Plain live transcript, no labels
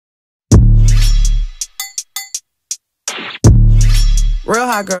Real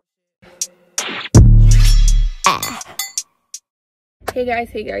hot girl. Hey guys,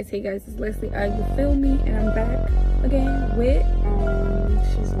 it's Leslie. You feel me? And I'm back again with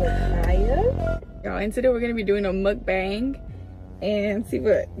she's with Naya. y'all, and today we're gonna be doing a mukbang and see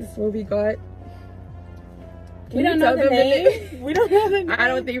what we got. We don't know the name. We don't know the name. I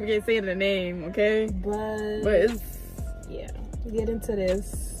don't think we can say the name, okay? But it's, yeah, we get into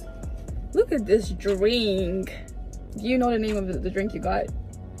this. Look at this drink. Do you know the name of the drink you got?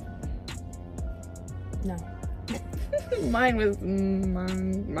 No. Mine was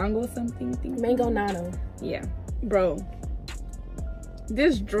mango something. Mango nano. Yeah, bro.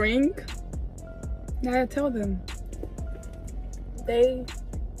 This drink. Now tell them. They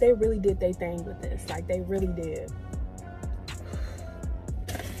really did their thing with this. Like, they really did.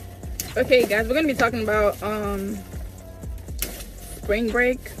 Okay, guys, we're gonna be talking about spring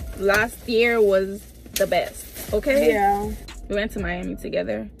break. Last year was the best. Okay. Yeah. We went to Miami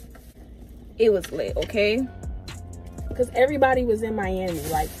together. It was lit. Okay. Because everybody was in Miami.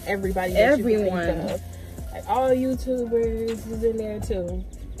 Like, everybody. Everyone. Like, all YouTubers was in there too.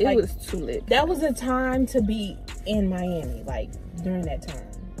 It was too lit. That was a time to be in Miami. Like, during that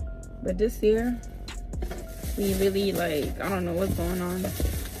time. But this year, we really, like, I don't know what's going on.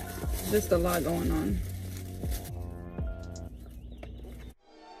 Just a lot going on.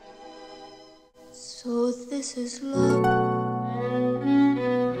 So this is love.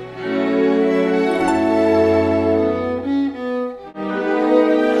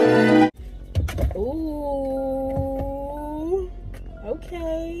 Ooh.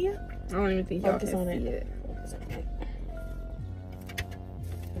 Okay. I don't even think y'all can Focus on see it. it. Focus on it.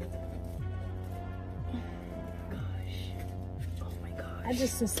 I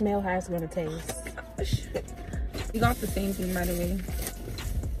just can smell how it's gonna taste. Gosh. We got the same thing, by the way.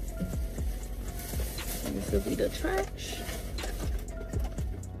 This will be the trash.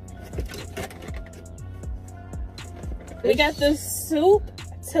 We got the soup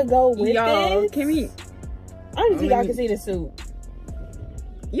to go with y'all. it. Can we? I don't think y'all can see the soup.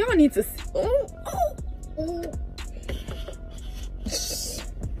 Y'all need to.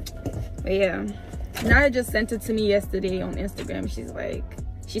 But yeah, Naya just sent it to me yesterday on Instagram. She's like,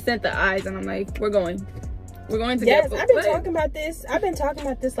 she sent the eyes, and I'm like, we're going to yes, get. I've been talking about this. I've been talking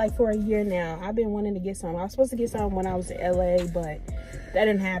about this like for a year now. I've been wanting to get some. I was supposed to get some when I was in LA, but that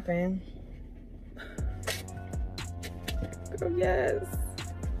didn't happen. Girl,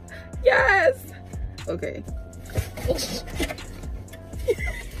 yes. Okay.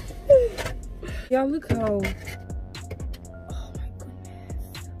 Y'all, look how. Oh my goodness.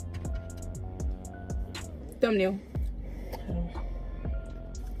 Thumbnail.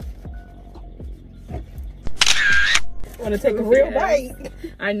 Want to take a real bite?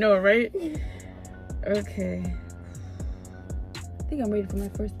 I know, right? Okay. I think I'm ready for my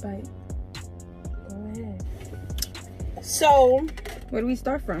first bite. Go ahead. So, Where do we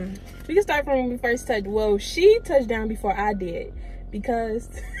start from? we can start from when we first touched. Well, she touched down before I did because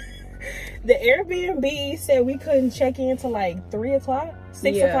the Airbnb said we couldn't check in till like 3 o'clock,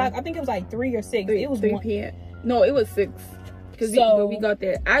 6 o'clock. I think it was like 3 or 6. It was 3 p.m. No, it was 6. Because we got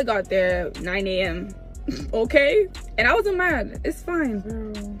there. I got there 9 a.m. Okay? And I wasn't mad. It's fine,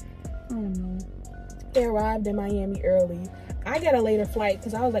 girl. Oh no. They arrived in Miami early. I got a later flight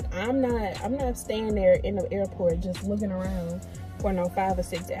because I was like, I'm not staying there in the airport just looking around for no 5 or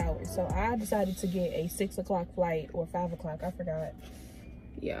 6 hours. So I decided to get a 6 o'clock flight or 5 o'clock. I forgot.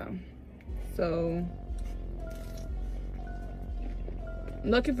 Yeah. So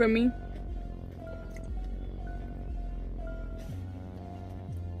lucky for me.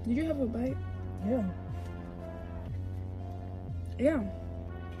 Did you have a bite? Yeah. Yeah.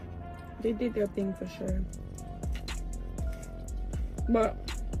 They did their thing for sure. But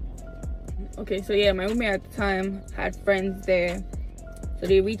okay, so yeah, my roommate at the time had friends there, so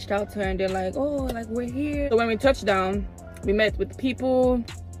they reached out to her and they're like, oh, like, we're here. So when we touched down, we met with people,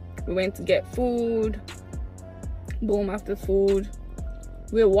 we went to get food. Boom, after food,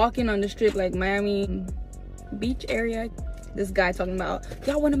 we were walking on the strip, like Miami beach area. This guy talking about,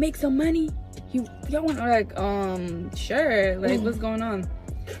 y'all want to make some money? Y'all want to, like, sure, like, what's going on?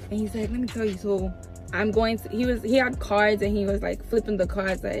 And he's like, let me tell you. So I'm going to, he had cards and he was like flipping the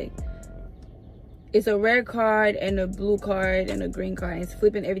cards, like it's a red card and a blue card and a green card, and he's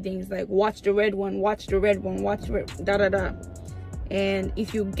flipping everything. He's like, watch the red one, watch the red one, watch the red, da da da. And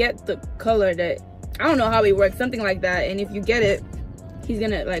if you get the color that, I don't know how it works, something like that, and if you get it, he's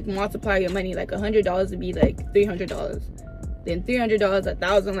gonna like multiply your money, like $100 would be like $300. then $300,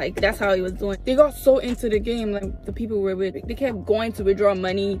 $1,000. Like, that's how he was doing. They got so into the game. Like, the people were with, they kept going to withdraw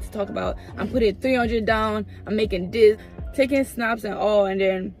money to talk about, I'm putting 300 down, I'm making this, taking snaps and all. And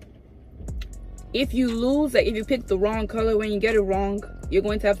then if you lose, like if you pick the wrong color, when you get it wrong, you're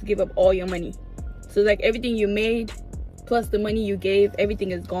going to have to give up all your money. So like everything you made plus the money you gave,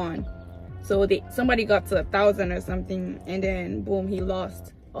 everything is gone. So somebody got to 1,000 or something, and then boom, he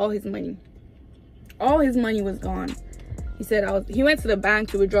lost all his money. All his money was gone. He said he went to the bank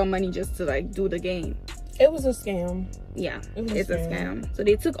to withdraw money just to like do the game. It was a scam. Yeah, it's a scam. So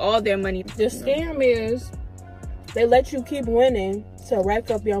they took all their money. The scam is they let you keep winning to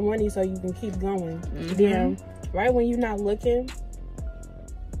rack up your money so you can keep going. Then right when you're not looking,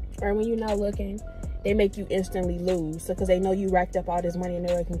 they make you instantly lose. So because they know you racked up all this money and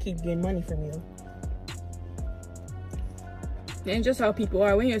they can keep getting money from you. And just how people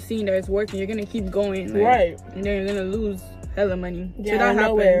are, when you're seeing that it's working, you're gonna keep going, like, right? And then you're gonna lose hella money. Yeah, out of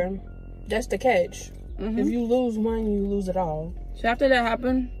nowhere. That's the catch. If you lose one, you lose it all. So after that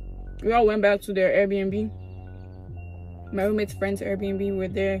happened, we all went back to their Airbnb. My roommate's friend's Airbnb were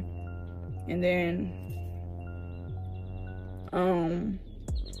there, and then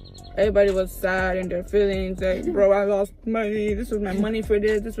everybody was sad in their feelings, like, bro, I lost money. This was my money for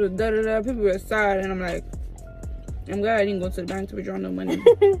this. This was da da da. People were sad, and I'm like, I'm glad I didn't go to the bank to withdraw no money.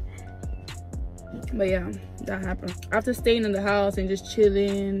 But yeah, that happened. After staying in the house and just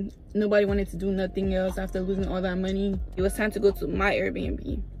chilling, nobody wanted to do nothing else after losing all that money. It was time to go to my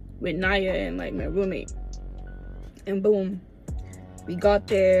Airbnb with Naya and like my roommate. And boom, we got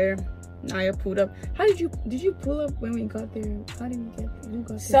there. Naya pulled up. How did you pull up when we got there? How did we get there? You got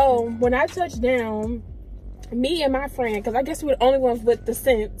there so first? When I touched down, me and my friend, because I guess we were the only ones with the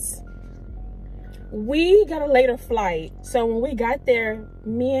sense, we got a later flight. So when we got there,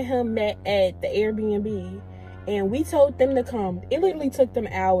 me and him met at the Airbnb and we told them to come. It literally took them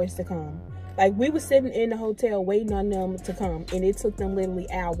hours to come. Like, we were sitting in the hotel waiting on them to come, and it took them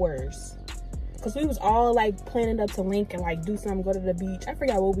literally hours. Because we was all like planning up to link and like do something, go to the beach. I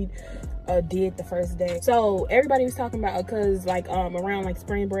forgot what we did the first day. So everybody was talking about, because like around like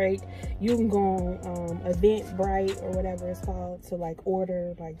spring break, you can go on Eventbrite or whatever it's called to like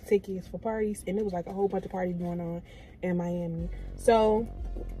order like tickets for parties, and it was like a whole bunch of parties going on in Miami. So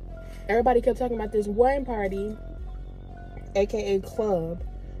everybody kept talking about this one party, aka club.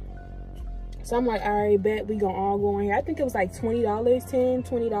 So I'm like, all right, bet we gonna all go in here. I think it was like $20,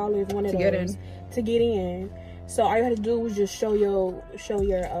 $20, one of those to get in. So all you had to do was just show your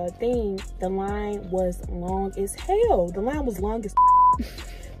thing. The line was long as hell. The line was long as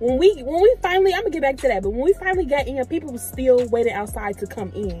when we finally, I'm gonna get back to that, but when we finally got in, people were still waiting outside to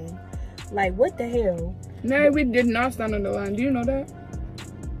come in. Like, what the hell? No, we did not stand on the line. Do you know that?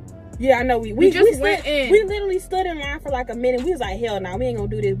 Yeah, I know. We just went in. We literally stood in line for like a minute. We was like, hell no, we ain't gonna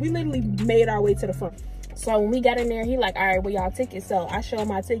do this. We literally made our way to the front. So when we got in there, he like, all right, well, y'all tickets. So I showed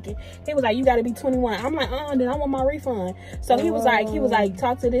my ticket. He was like, you gotta be 21. I'm like, then I want my refund. So he was like,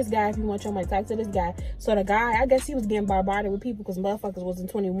 talk to this guy if you want your money. Talk to this guy. So the guy, I guess he was getting bombarded with people because motherfuckers wasn't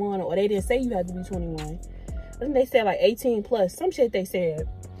 21, or they didn't say you had to be 21. I think they said like 18 plus, some shit they said.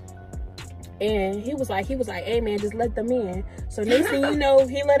 And he was like, hey man, just let them in. So next thing you know,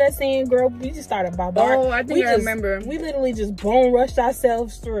 he let us in, girl. We just started bombarding. Oh, I think I remember. We literally just bone rushed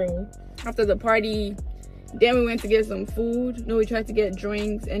ourselves through. After the party, then we went to get some food. No, we tried to get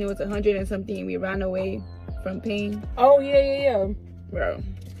drinks, and it was 100 and something, and we ran away from pain. Oh yeah. Bro,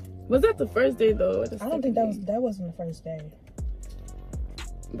 was that the first day though? I don't think that wasn't the first day.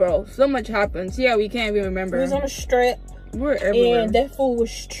 Bro, so much happened. Yeah, we can't even remember. We was on a strip. We're everywhere. And that food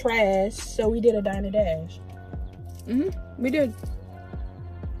was trash, so we did a dine and dash. We did.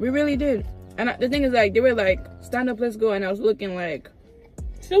 We really did. And the thing is, like, they were like, stand up, let's go. And I was looking like,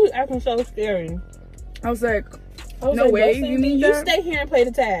 she was acting so scary. I was like, no way, you mean that? You stay here and play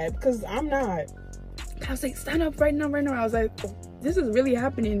the tab, because I'm not. I was like, stand up right now. I was like, this is really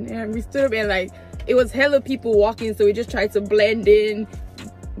happening. And we stood up, and like, it was hella people walking, so we just tried to blend in.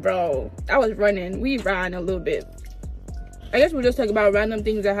 Bro, I was running. We ran a little bit. I guess we'll just talk about random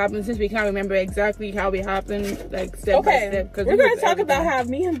things that happened, since we can't remember exactly how it happened, like step by step. We're going to talk about how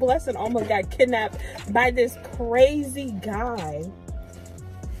me and Blessing almost got kidnapped by this crazy guy.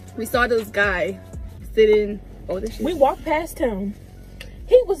 We saw this guy sitting. We walked past him.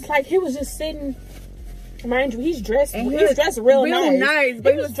 He was just sitting. Mind you, he's dressed real nice.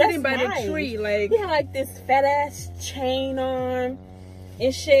 But he was sitting by the tree. Like, he had like this fat ass chain on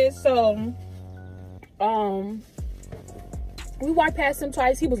and shit. So, We walked past him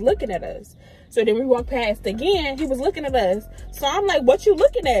twice. He was looking at us. So then we walked past again. He was looking at us. So I'm like, what you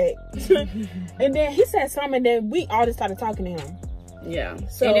looking at? And then he said something, and then we all just started talking to him. Yeah.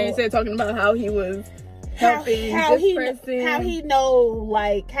 So, and then he started talking about how he was helping how this person. How he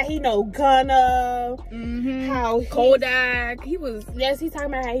know Gunna. How Kodak. He was... Yes, he's talking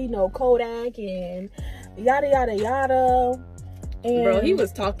about how he know Kodak and yada, yada, yada. And bro, he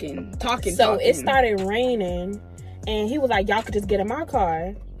was talking. So it started raining. And he was like, y'all could just get in my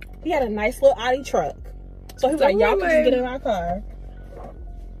car. He had a nice little Audi truck. So he was like, y'all could just get in my car.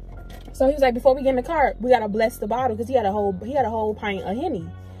 So he was like, before we get in the car, we gotta bless the bottle, because he had a whole pint of Henny.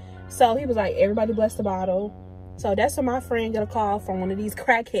 So he was like, everybody bless the bottle. So that's when my friend got a call from one of these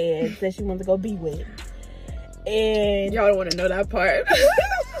crackheads that she wanted to go be with. And y'all don't want to know that part.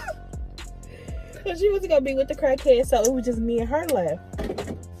 So she was gonna be with the crackhead, so it was just me and her left.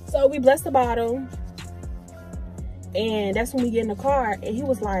 So we blessed the bottle. And that's when we get in the car, and he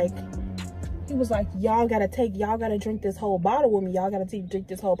was like, y'all gotta drink this whole bottle with me. Y'all gotta drink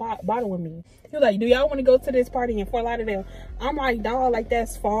this whole bottle with me. He was like, do y'all want to go to this party in Fort Lauderdale? I'm like, dog, like,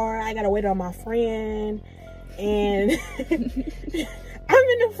 that's far. I gotta wait on my friend. And I'm in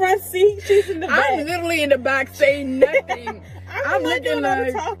the front seat. She's in the back. I'm literally in the back saying nothing. I'm looking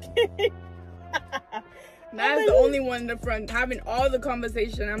like talking. That's the only one in the front having all the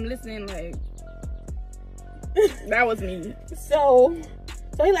conversation. I'm listening like... That was me. So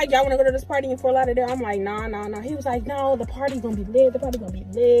he like, y'all want to go to this party in Fort Lauderdale? I'm like, nah. He was like, no, the party gonna be lit.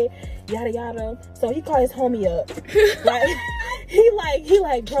 Yada yada. So he called his homie up. Like he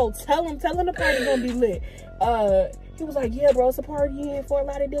like, bro, tell him the party gonna be lit. He was like, yeah, bro, it's a party in Fort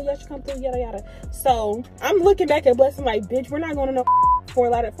Lauderdale. Y'all should come through. Yada yada. So I'm looking back at Blessing like, bitch, we're not going to no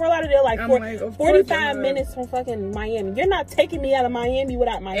Fort Lauderdale, like 45 minutes from fucking Miami. You're not taking me out of Miami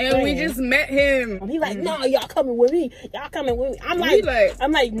without my friend. And we just met him. He like, no, y'all coming with me.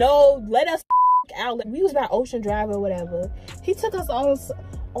 I'm like, no, let us out. We was by Ocean Drive or whatever. He took us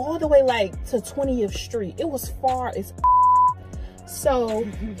all the way like to 20th Street. It was far as so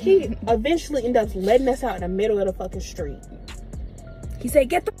he eventually ended up letting us out in the middle of the fucking street. He said,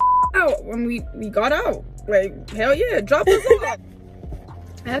 get the out. When we got out, like, hell yeah, drop us off.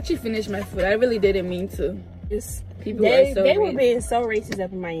 I actually finished my food. I really didn't mean to. They were being so racist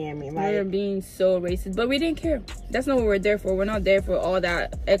up in Miami. Like, they were being so racist, but we didn't care. That's not what we're there for. We're not there for all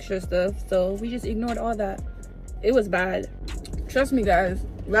that extra stuff. So we just ignored all that. It was bad. Trust me, guys.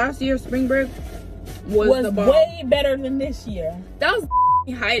 Last year's spring break was the bomb. Way better than this year. That was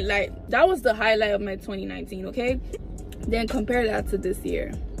the highlight. That was the highlight of my 2019. Okay, then compare that to this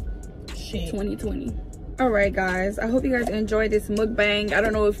year. Shit. 2020. All right, guys, I hope you guys enjoyed this mukbang. I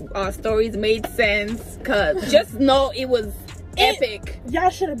don't know if our stories made sense, cause just know it was epic. Y'all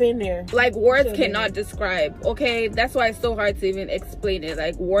should have been there. Like, words cannot describe. Okay, that's why it's so hard to even explain it.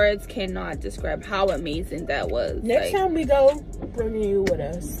 Like, words cannot describe how amazing that was. Next time we go, bring you with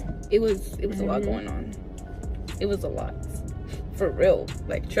us. It was a lot going on. It was a lot, for real.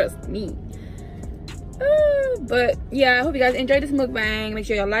 Like, trust me. But yeah, I hope you guys enjoyed this mukbang. Make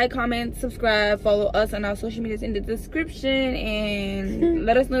sure y'all like, comment, subscribe, follow us on our social medias in the description, and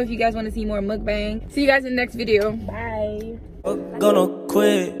let us know if you guys want to see more mukbang. See you guys in the next video. Bye. Gonna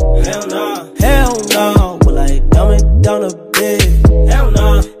quit. Hell no. Will I dumb it down a